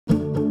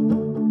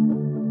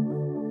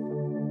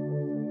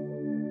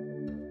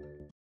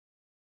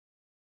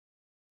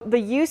the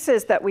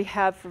uses that we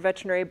have for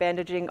veterinary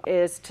bandaging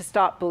is to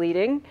stop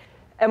bleeding.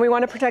 And we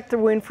want to protect the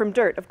wound from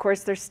dirt. Of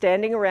course, they're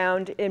standing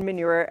around in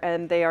manure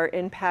and they are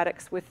in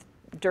paddocks with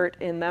dirt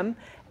in them.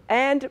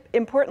 And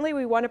importantly,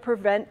 we want to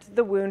prevent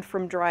the wound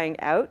from drying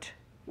out.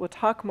 We'll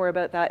talk more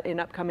about that in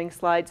upcoming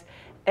slides.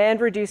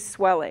 And reduce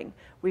swelling.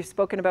 We've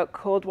spoken about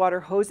cold water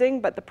hosing,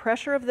 but the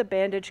pressure of the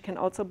bandage can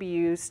also be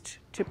used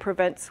to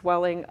prevent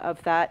swelling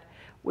of that,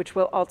 which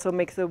will also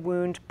make the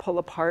wound pull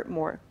apart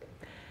more.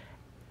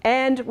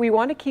 And we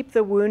want to keep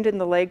the wound in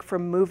the leg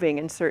from moving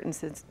in certain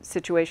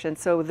situations.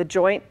 So the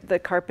joint, the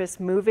carpus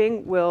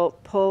moving will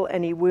pull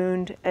any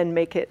wound and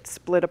make it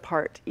split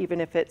apart, even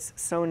if it's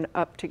sewn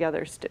up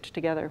together, stitched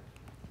together.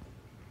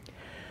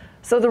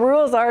 So the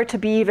rules are to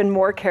be even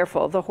more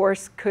careful. The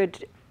horse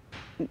could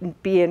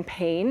be in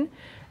pain,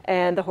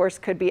 and the horse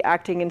could be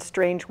acting in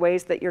strange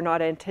ways that you're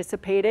not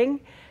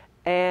anticipating.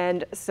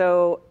 And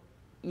so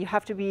you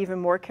have to be even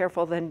more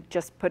careful than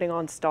just putting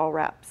on stall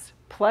wraps.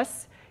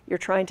 Plus, you're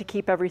trying to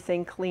keep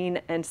everything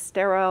clean and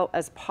sterile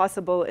as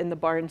possible in the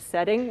barn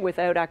setting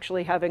without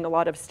actually having a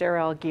lot of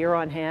sterile gear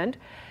on hand.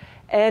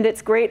 And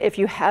it's great if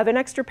you have an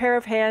extra pair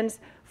of hands,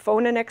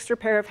 phone an extra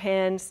pair of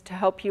hands to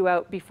help you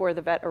out before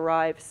the vet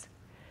arrives.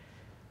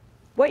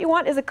 What you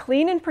want is a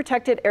clean and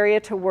protected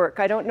area to work.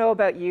 I don't know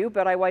about you,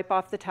 but I wipe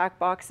off the tack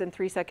box and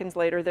 3 seconds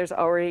later there's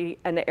already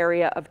an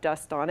area of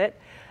dust on it.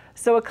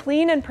 So a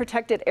clean and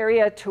protected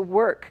area to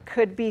work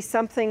could be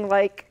something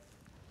like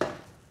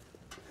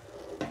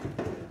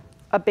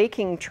a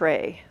baking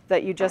tray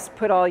that you just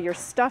put all your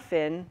stuff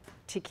in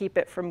to keep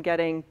it from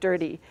getting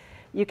dirty.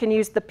 You can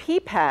use the pee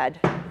pad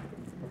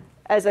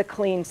as a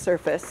clean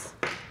surface.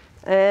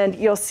 And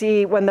you'll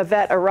see when the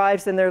vet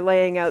arrives and they're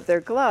laying out their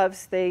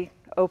gloves, they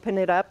open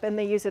it up and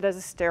they use it as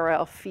a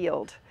sterile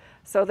field.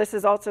 So this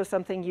is also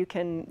something you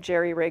can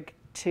jerry-rig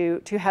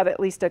to have at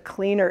least a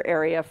cleaner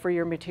area for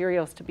your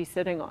materials to be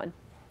sitting on.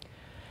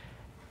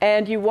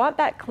 And you want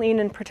that clean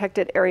and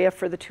protected area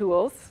for the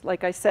tools,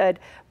 like I said,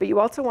 but you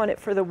also want it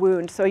for the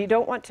wound. So you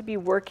don't want to be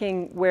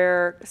working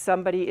where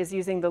somebody is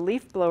using the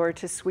leaf blower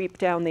to sweep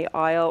down the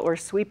aisle or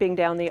sweeping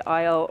down the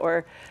aisle.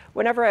 Or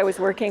whenever I was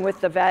working with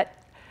the vet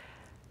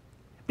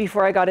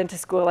before I got into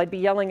school, I'd be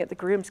yelling at the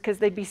grooms because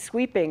they'd be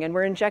sweeping and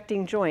we're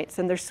injecting joints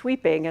and they're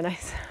sweeping. And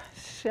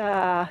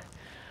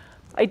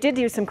I did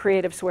use some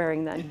creative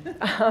swearing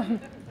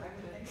then.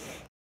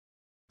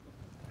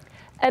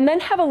 And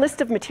then have a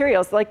list of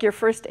materials, like your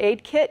first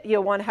aid kit.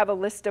 You'll want to have a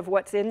list of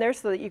what's in there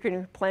so that you can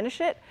replenish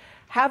it.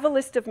 Have a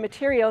list of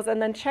materials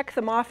and then check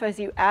them off as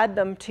you add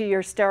them to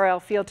your sterile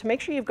field to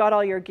make sure you've got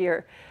all your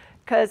gear.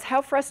 Because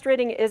how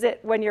frustrating is it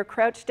when you're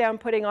crouched down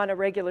putting on a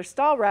regular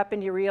stall wrap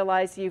and you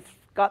realize you've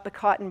got the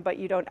cotton but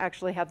you don't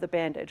actually have the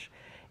bandage.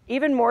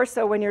 Even more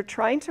so when you're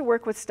trying to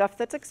work with stuff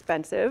that's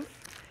expensive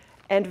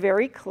and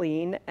very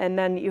clean, and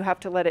then you have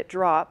to let it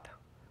drop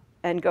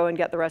and go and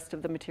get the rest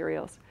of the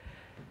materials.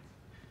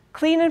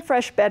 Clean and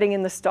fresh bedding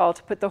in the stall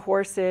to put the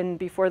horse in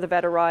before the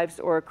vet arrives,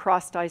 or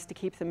cross ties to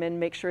keep them in.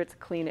 Make sure it's a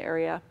clean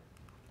area.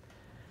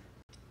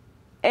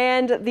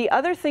 And the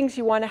other things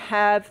you want to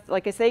have,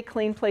 like I say,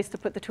 clean place to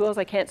put the tools.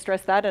 I can't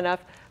stress that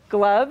enough.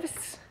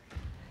 Gloves,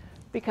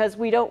 because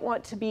we don't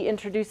want to be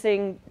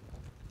introducing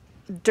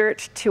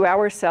dirt to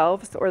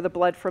ourselves or the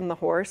blood from the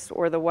horse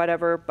or the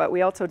whatever, but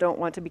we also don't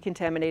want to be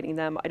contaminating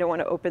them. I don't want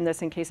to open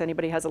this in case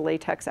anybody has a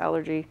latex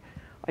allergy.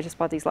 I just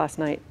bought these last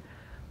night.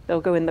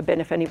 They'll go in the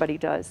bin if anybody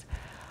does.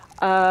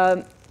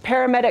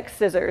 Paramedic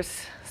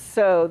scissors.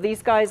 So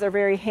these guys are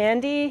very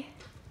handy.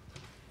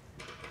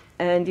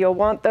 And you'll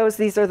want those.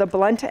 These are the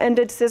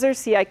blunt-ended scissors.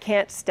 See, I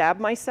can't stab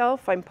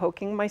myself. I'm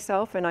poking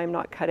myself, and I'm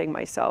not cutting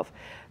myself.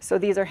 So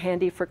these are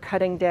handy for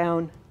cutting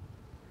down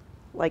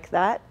like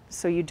that,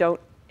 so you don't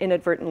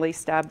inadvertently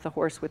stab the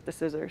horse with the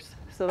scissors.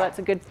 So that's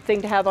a good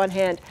thing to have on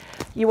hand.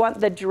 You want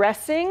the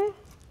dressing.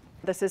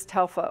 This is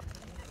Telfo.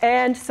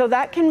 And so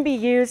that can be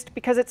used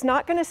because it's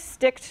not going to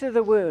stick to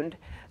the wound.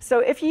 So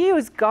if you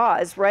use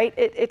gauze, right,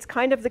 it's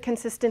kind of the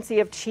consistency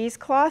of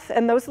cheesecloth,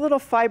 and those little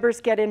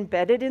fibers get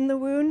embedded in the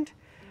wound.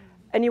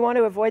 And you want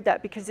to avoid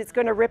that because it's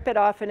going to rip it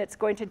off and it's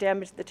going to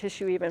damage the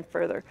tissue even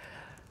further.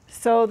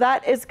 So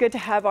that is good to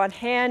have on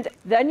hand.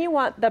 Then you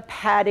want the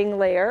padding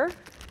layer.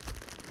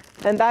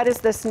 And that is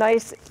this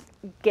nice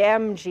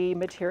gamgee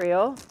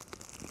material,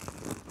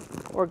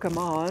 or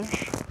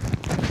gamage.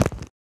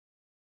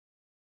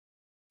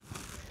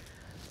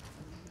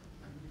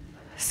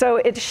 So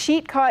it's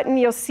sheet cotton.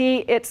 You'll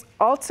see it's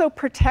also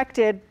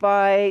protected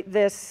by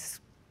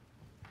this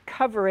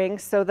covering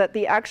so that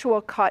the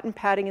actual cotton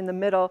padding in the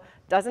middle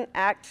doesn't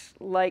act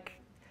like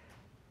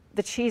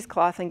the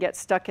cheesecloth and get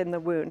stuck in the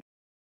wound.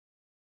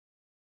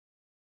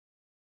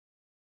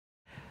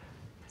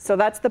 So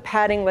that's the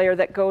padding layer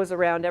that goes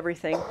around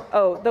everything.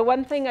 Oh, the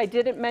one thing I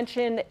didn't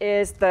mention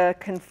is the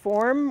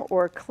conform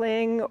or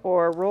cling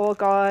or roll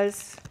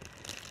gauze.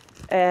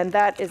 And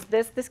that is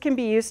this. This can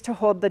be used to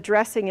hold the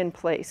dressing in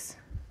place.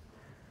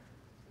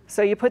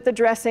 So you put the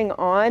dressing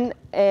on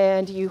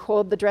and you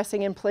hold the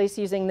dressing in place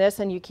using this,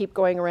 and you keep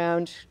going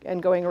around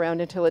and going around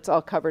until it's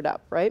all covered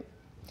up, right?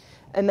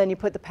 and then you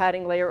put the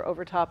padding layer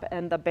over top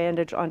and the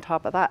bandage on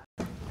top of that.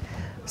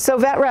 So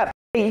vet rep,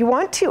 you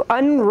want to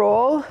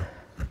unroll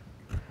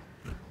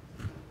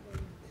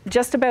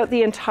just about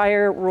the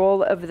entire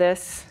roll of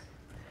this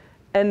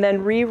and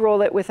then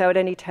re-roll it without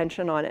any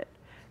tension on it.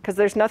 Because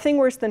there's nothing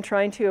worse than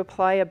trying to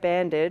apply a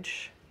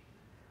bandage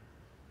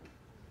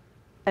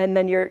and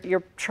then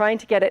you're trying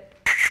to get it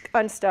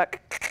unstuck,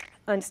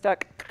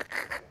 unstuck,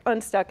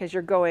 unstuck as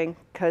you're going,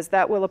 because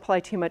that will apply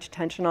too much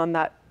tension on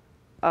that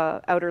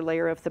outer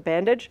layer of the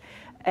bandage.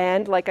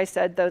 And like I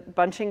said, the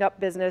bunching up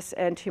business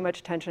and too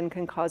much tension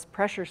can cause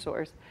pressure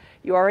sores.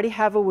 You already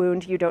have a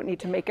wound, you don't need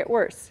to make it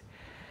worse.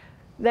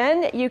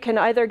 Then you can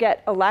either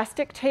get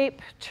elastic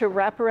tape to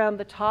wrap around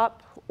the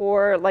top,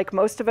 or like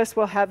most of us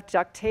will have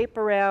duct tape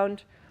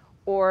around,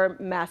 or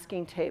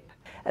masking tape.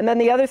 And then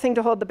the other thing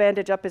to hold the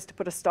bandage up is to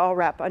put a stall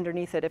wrap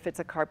underneath it if it's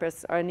a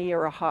carpus, or a knee,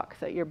 or a hock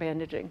that you're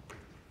bandaging.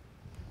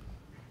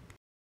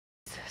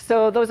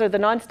 So those are the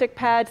non-stick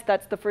pads.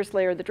 That's the first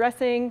layer of the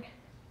dressing.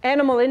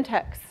 Animal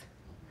Intex.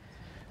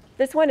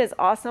 This one is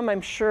awesome.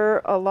 I'm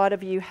sure a lot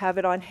of you have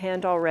it on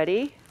hand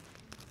already.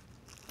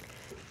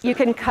 You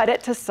can cut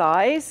it to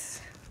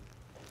size,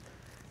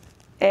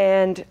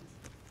 and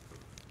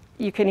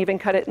you can even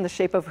cut it in the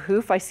shape of a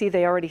hoof. I see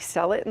they already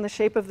sell it in the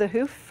shape of the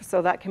hoof,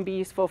 so that can be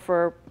useful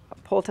for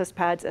poultice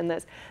pads and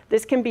this.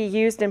 This can be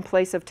used in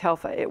place of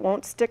Telfa. It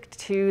won't stick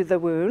to the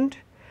wound,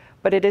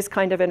 but it is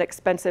kind of an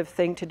expensive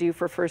thing to do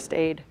for first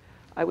aid,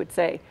 I would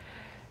say.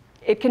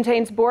 It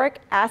contains boric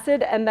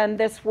acid, and then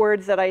this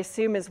word that I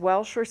assume is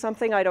Welsh or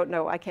something. I don't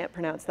know. I can't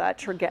pronounce that.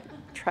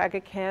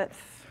 Tragacanth.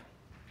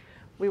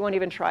 We won't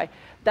even try.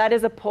 That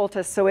is a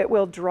poultice, so it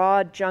will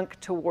draw junk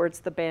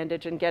towards the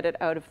bandage and get it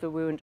out of the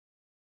wound.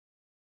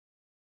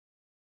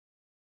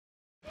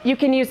 You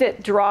can use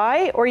it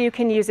dry, or you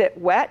can use it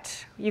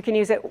wet. You can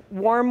use it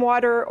warm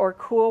water or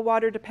cool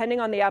water, depending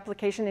on the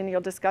application, and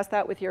you'll discuss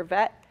that with your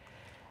vet.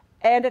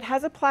 And it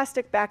has a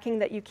plastic backing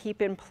that you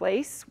keep in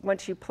place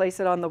once you place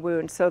it on the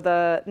wound. So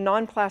the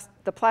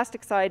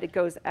plastic side, it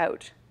goes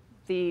out.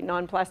 The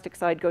non-plastic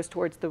side goes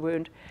towards the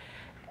wound.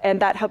 And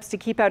that helps to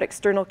keep out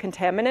external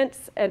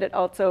contaminants, and it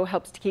also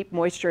helps to keep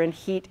moisture and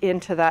heat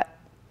into that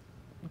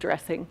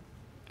dressing.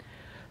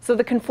 So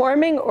the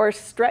conforming or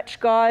stretch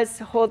gauze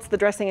holds the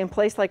dressing in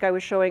place like I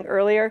was showing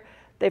earlier.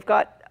 They've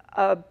got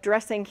a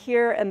dressing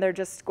here, and they're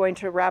just going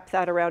to wrap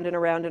that around and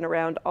around and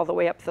around all the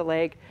way up the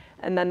leg,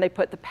 and then they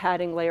put the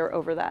padding layer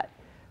over that.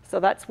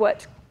 So that's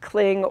what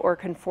cling or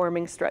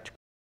conforming stretch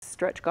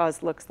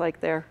gauze looks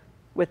like there,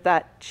 with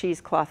that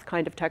cheesecloth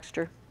kind of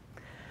texture.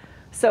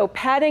 So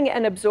padding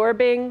and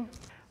absorbing,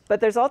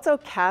 but there's also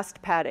cast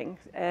padding,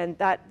 and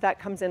that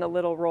comes in a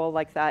little roll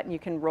like that, and you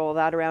can roll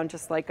that around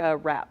just like a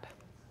wrap.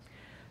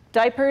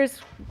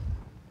 Diapers,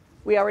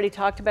 we already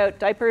talked about.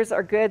 Diapers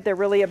are good. They're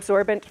really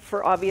absorbent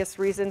for obvious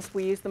reasons.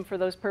 We use them for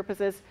those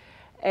purposes.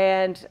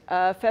 And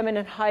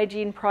feminine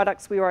hygiene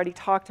products, we already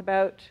talked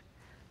about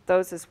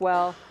those as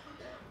well.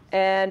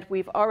 And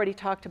we've already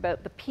talked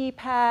about the pee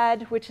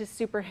pad, which is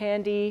super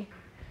handy.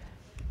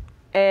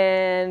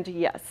 And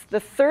yes, the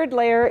third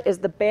layer is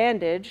the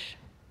bandage.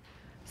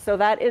 So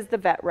that is the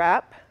vet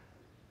wrap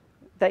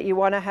that you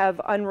want to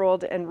have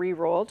unrolled and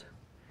re-rolled.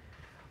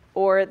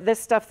 Or this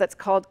stuff that's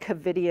called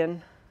Covidian,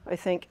 I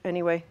think,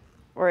 anyway,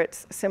 or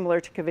it's similar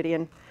to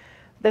Covidian.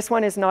 This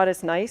one is not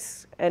as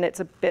nice, and it's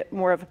a bit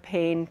more of a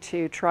pain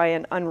to try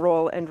and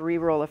unroll and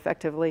re-roll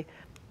effectively.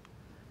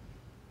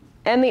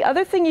 And the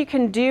other thing you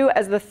can do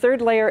as the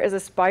third layer is a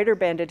spider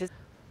bandage.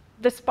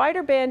 The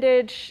spider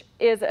bandage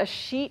is a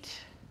sheet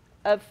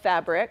of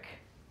fabric,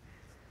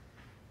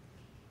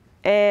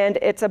 and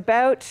it's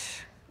about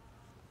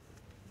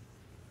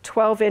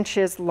 12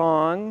 inches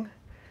long.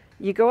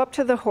 You go up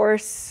to the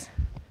horse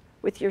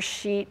with your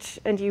sheet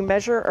and you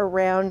measure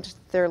around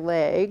their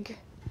leg.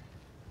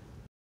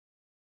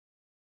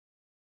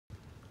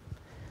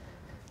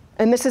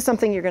 And this is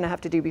something you're going to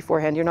have to do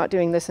beforehand. You're not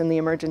doing this in the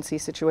emergency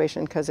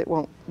situation because it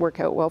won't work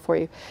out well for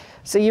you.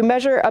 So you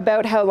measure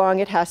about how long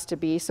it has to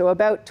be, so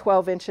about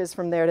 12 inches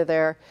from there to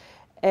there.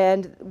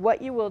 And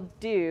what you will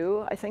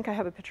do, I think I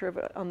have a picture of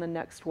it on the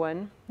next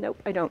one.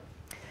 Nope, I don't.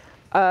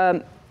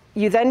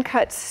 You then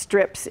cut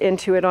strips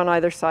into it on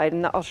either side,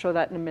 and I'll show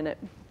that in a minute.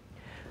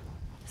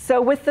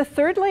 So with the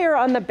third layer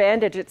on the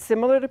bandage, it's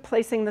similar to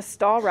placing the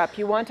stall wrap.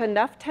 You want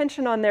enough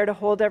tension on there to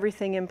hold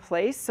everything in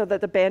place so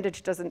that the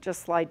bandage doesn't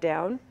just slide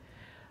down.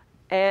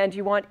 And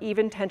you want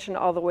even tension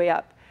all the way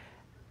up.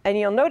 And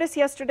you'll notice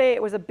yesterday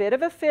it was a bit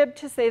of a fib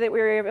to say that we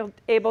were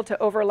able to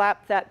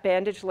overlap that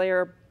bandage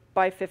layer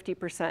by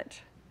 50%.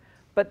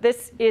 But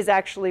this is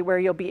actually where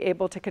you'll be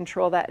able to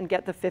control that and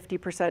get the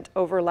 50%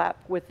 overlap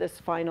with this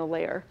final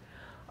layer.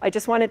 I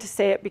just wanted to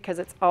say it because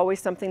it's always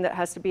something that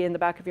has to be in the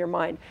back of your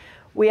mind.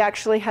 We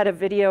actually had a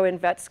video in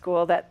vet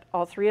school that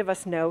all three of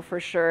us know for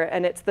sure,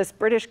 and it's this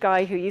British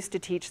guy who used to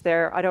teach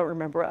there. I don't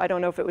remember. I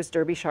don't know if it was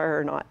Derbyshire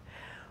or not.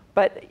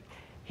 But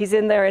he's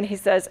in there and he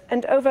says,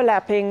 and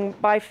overlapping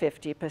by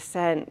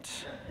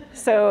 50%.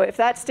 So if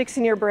that sticks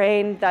in your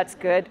brain, that's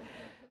good.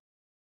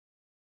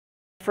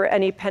 For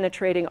any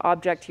penetrating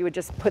object, you would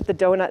just put the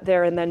donut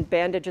there and then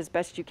bandage as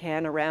best you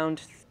can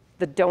around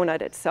the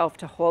donut itself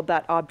to hold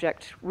that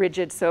object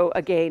rigid. So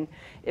again,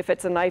 if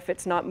it's a knife,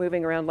 it's not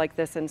moving around like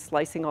this and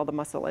slicing all the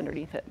muscle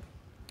underneath it.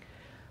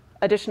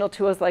 Additional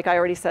tools, like I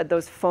already said,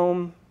 those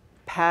foam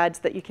pads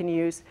that you can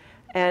use,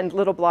 and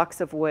little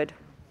blocks of wood.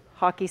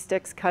 Hockey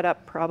sticks cut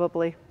up,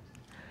 probably.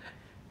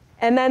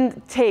 And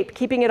then tape,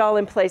 keeping it all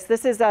in place.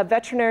 This is a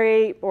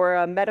veterinary or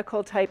a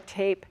medical type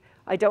tape.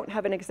 I don't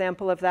have an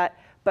example of that,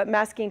 but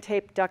masking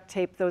tape, duct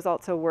tape, those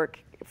also work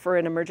for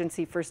an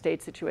emergency first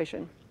aid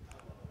situation.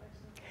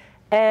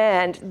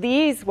 And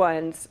these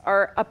ones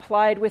are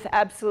applied with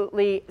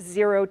absolutely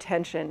zero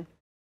tension.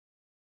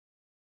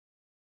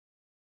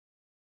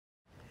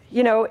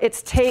 You know,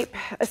 it's tape,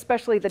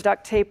 especially the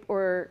duct tape,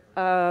 or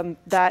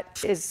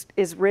that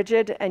is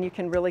rigid, and you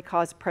can really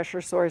cause pressure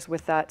sores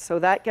with that. So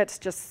that gets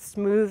just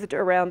smoothed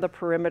around the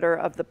perimeter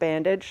of the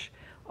bandage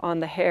on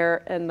the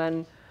hair, and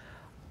then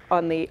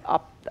on the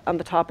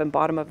top and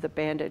bottom of the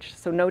bandage.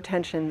 So no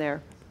tension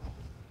there.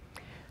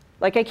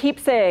 Like I keep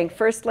saying,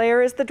 first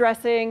layer is the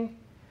dressing.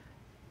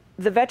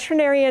 The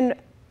veterinarian,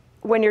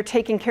 when you're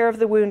taking care of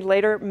the wound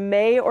later,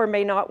 may or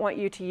may not want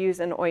you to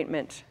use an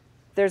ointment.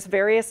 There's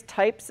various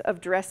types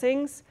of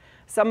dressings.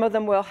 Some of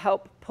them will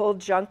help pull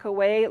junk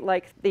away,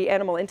 like the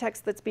animal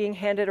index that's being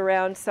handed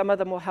around. Some of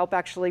them will help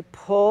actually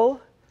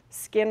pull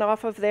skin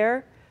off of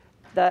there,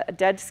 the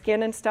dead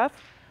skin and stuff.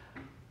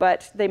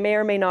 But they may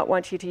or may not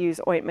want you to use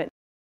ointment.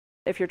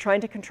 If you're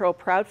trying to control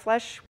proud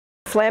flesh,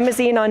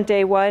 flamazine on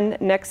day 1,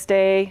 next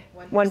day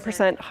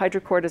 1%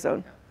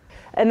 hydrocortisone.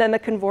 And then the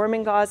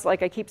conforming gauze,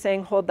 like I keep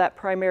saying, hold that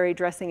primary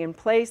dressing in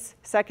place.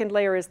 Second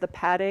layer is the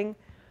padding.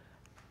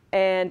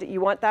 And you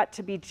want that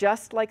to be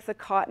just like the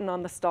cotton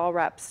on the stall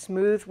wrap,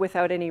 smooth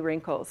without any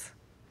wrinkles.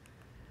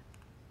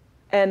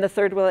 And the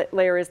third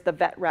layer is the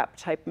vet wrap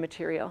type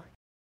material.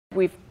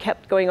 We've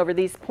kept going over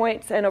these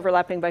points and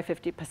overlapping by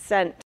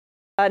 50%.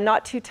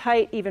 Not too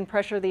tight, even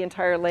pressure the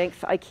entire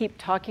length. I keep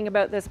talking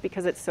about this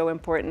because it's so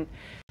important.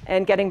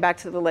 And getting back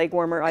to the leg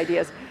warmer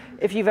ideas.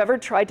 If you've ever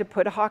tried to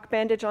put a Hock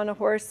bandage on a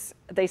horse,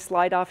 they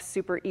slide off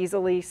super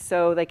easily,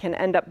 so they can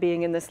end up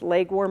being in this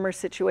leg warmer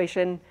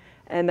situation,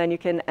 and then you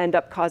can end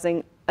up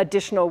causing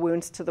additional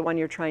wounds to the one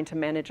you're trying to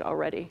manage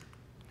already.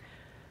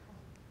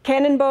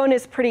 Cannon bone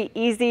is pretty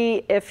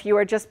easy if you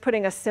are just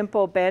putting a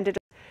simple bandage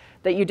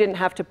that you didn't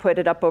have to put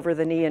it up over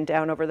the knee and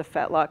down over the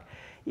fetlock.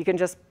 You can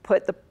just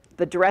put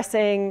the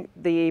dressing,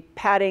 the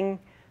padding,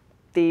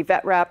 the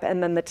vet wrap,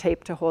 and then the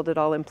tape to hold it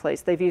all in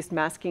place. They've used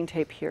masking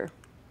tape here.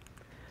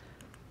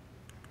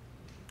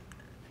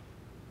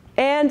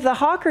 And the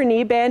Hock or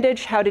knee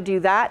bandage, how to do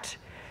that.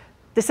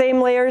 The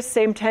same layers,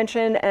 same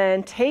tension,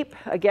 and tape,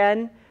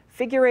 again,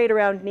 figure 8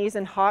 around knees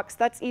and hocks.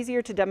 That's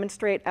easier to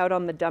demonstrate out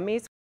on the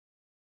dummies.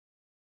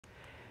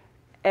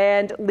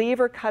 And leave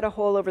or cut a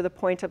hole over the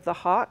point of the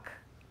hock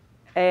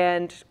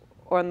and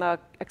on the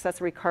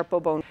accessory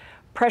carpal bone.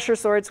 Pressure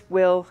sores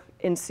will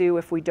ensue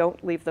if we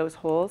don't leave those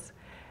holes.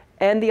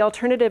 And the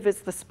alternative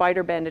is the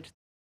spider bandage.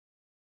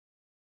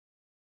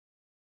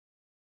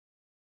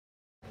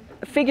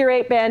 Figure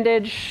 8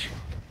 bandage,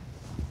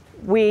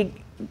 we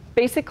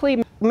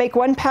basically make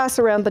one pass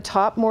around the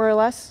top, more or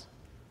less,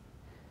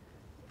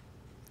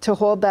 to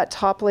hold that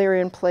top layer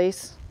in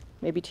place,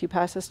 maybe 2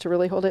 passes to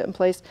really hold it in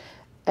place.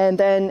 And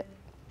then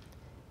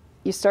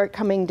you start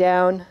coming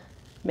down,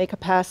 make a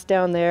pass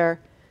down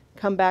there,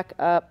 come back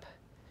up,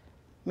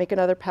 make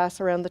another pass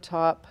around the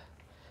top,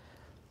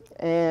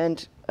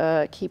 and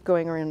keep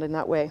going around in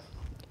that way.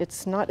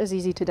 It's not as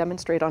easy to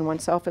demonstrate on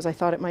oneself as I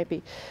thought it might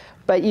be.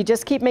 But you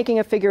just keep making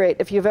a figure 8.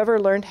 If you've ever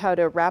learned how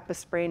to wrap a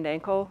sprained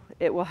ankle,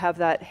 it will have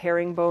that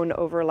herringbone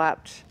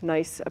overlapped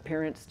nice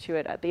appearance to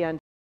it at the end.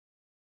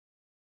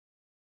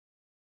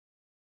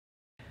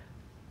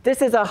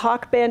 This is a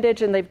Hock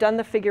bandage, and they've done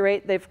the figure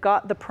 8. They've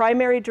got the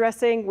primary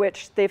dressing,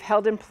 which they've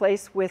held in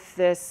place with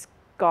this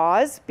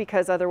gauze,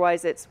 because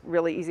otherwise it's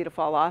really easy to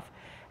fall off.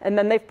 And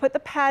then they've put the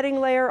padding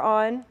layer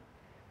on.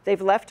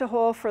 They've left a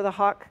hole for the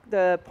Hock,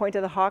 the point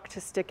of the Hock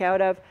to stick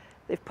out of.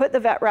 They've put the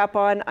vet wrap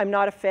on. I'm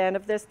not a fan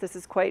of this. This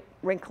is quite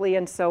wrinkly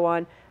and so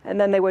on. And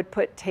then they would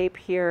put tape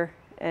here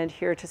and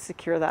here to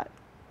secure that.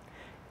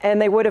 And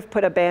they would have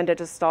put a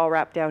bandage, a stall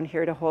wrap down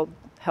here to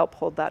help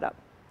hold that up.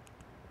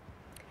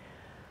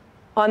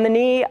 On the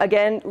knee,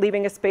 again,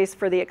 leaving a space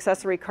for the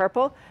accessory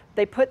carpal,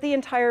 they put the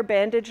entire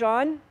bandage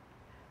on,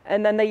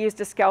 and then they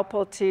used a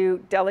scalpel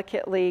to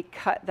delicately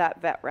cut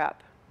that vet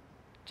wrap,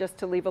 just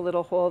to leave a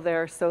little hole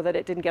there so that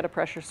it didn't get a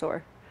pressure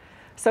sore.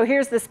 So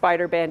here's the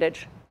spider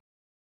bandage.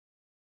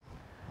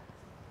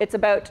 It's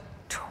about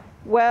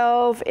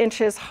 12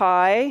 inches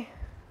high,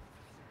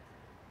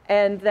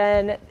 and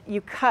then you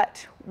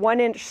cut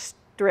 1-inch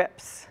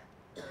strips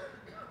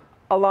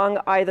along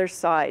either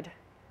side,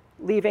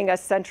 leaving a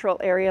central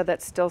area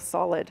that's still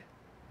solid.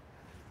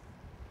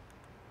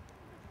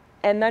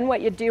 And then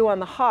what you do on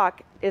the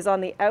Hock is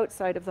on the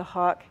outside of the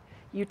Hock,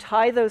 you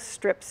tie those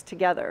strips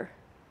together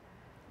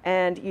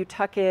and you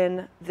tuck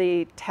in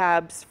the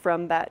tabs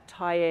from that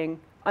tying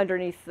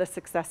underneath the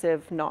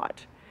successive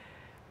knot.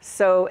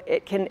 So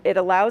it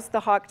allows the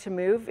Hock to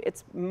move.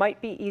 It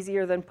might be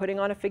easier than putting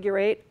on a figure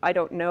 8. I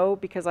don't know,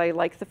 because I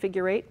like the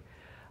figure 8.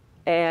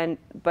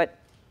 But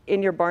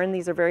in your barn,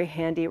 these are very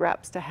handy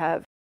wraps to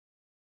have.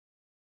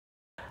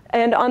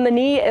 And on the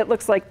knee, it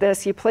looks like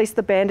this. You place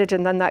the bandage,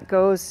 and then that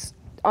goes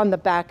on the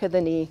back of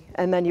the knee,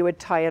 and then you would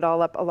tie it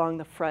all up along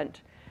the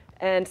front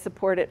and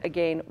support it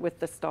again with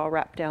the stall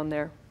wrap down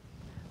there.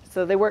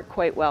 So they work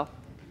quite well.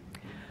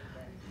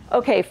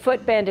 Okay,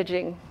 foot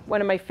bandaging,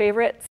 one of my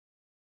favorites.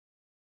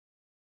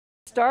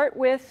 Start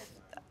with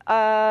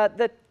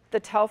the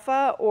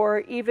Telfa,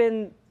 or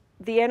even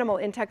the animal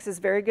Intex is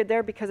very good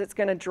there because it's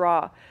going to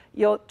draw.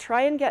 You'll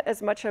try and get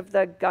as much of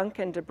the gunk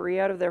and debris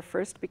out of there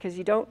first, because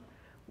you don't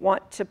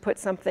want to put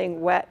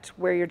something wet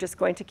where you're just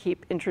going to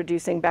keep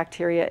introducing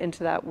bacteria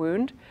into that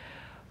wound.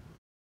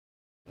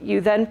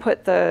 You then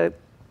put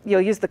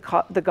you'll use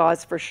the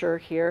gauze for sure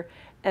here,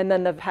 and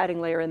then the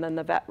padding layer, and then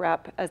the vet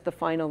wrap as the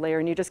final layer,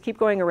 and you just keep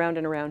going around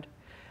and around.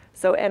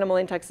 So animal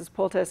Intex is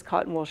poultice,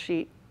 cotton wool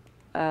sheet.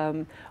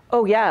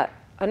 Oh yeah,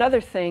 another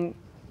thing,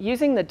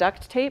 using the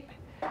duct tape,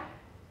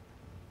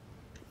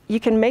 you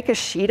can make a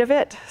sheet of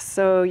it.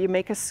 So you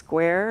make a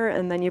square,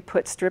 and then you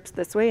put strips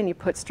this way, and you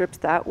put strips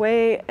that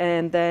way,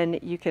 and then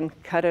you can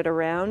cut it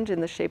around in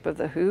the shape of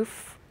the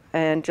hoof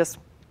and just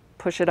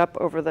push it up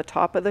over the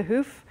top of the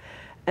hoof.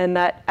 And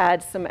that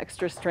adds some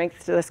extra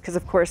strength to this, because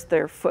of course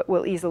their foot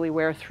will easily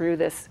wear through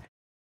this.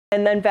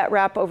 And then vet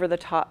wrap over the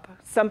top.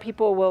 Some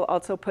people will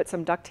also put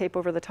some duct tape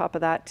over the top of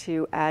that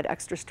to add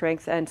extra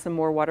strength and some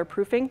more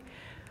waterproofing.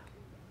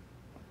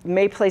 You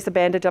may place a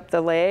bandage up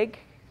the leg,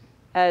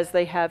 as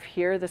they have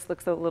here. This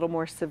looks a little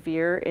more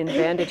severe in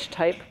bandage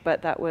type,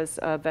 but that was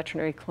a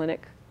veterinary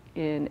clinic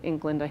in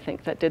England, I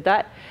think, that did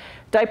that.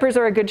 Diapers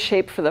are a good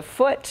shape for the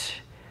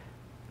foot.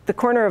 The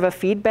corner of a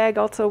feed bag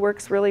also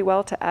works really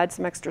well to add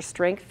some extra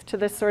strength to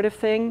this sort of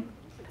thing.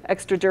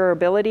 Extra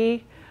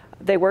durability,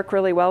 they work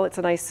really well. It's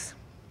a nice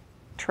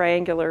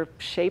triangular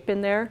shape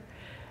in there.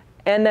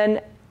 And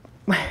then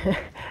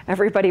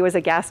everybody was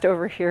aghast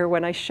over here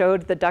when I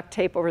showed the duct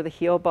tape over the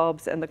heel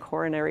bulbs and the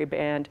coronary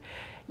band.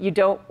 You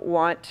don't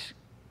want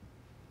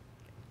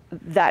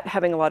that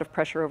having a lot of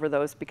pressure over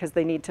those, because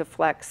they need to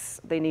flex.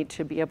 They need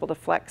to be able to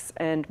flex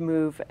and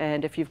move.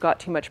 And if you've got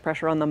too much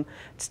pressure on them,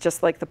 it's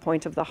just like the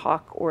point of the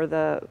Hock or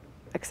the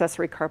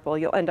accessory carpal.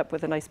 You'll end up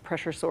with a nice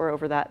pressure sore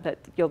over that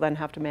you'll then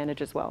have to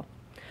manage as well.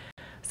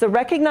 So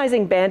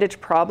recognizing bandage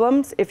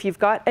problems, if you've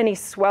got any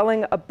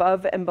swelling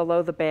above and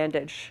below the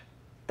bandage,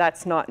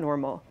 that's not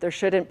normal. There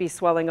shouldn't be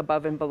swelling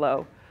above and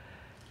below.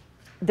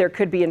 There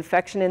could be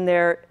infection in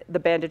there. The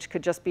bandage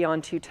could just be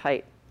on too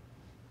tight.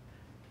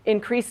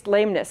 Increased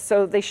lameness.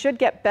 So they should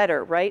get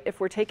better, right? If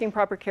we're taking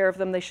proper care of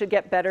them, they should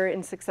get better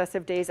in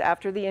successive days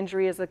after the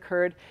injury has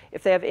occurred.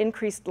 If they have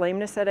increased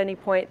lameness at any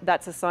point,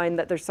 that's a sign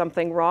that there's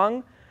something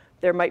wrong.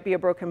 There might be a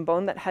broken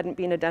bone that hadn't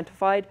been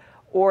identified,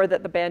 or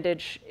that the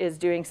bandage is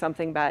doing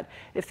something bad.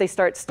 If they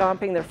start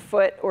stomping their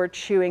foot or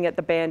chewing at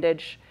the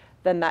bandage,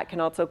 then that can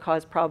also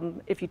cause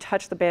problem. If you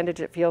touch the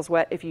bandage, it feels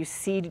wet. If you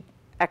see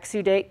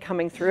exudate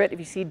coming through it, if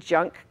you see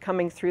junk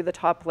coming through the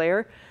top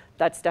layer,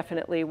 that's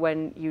definitely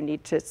when you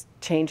need to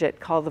change it.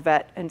 Call the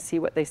vet and see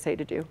what they say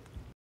to do.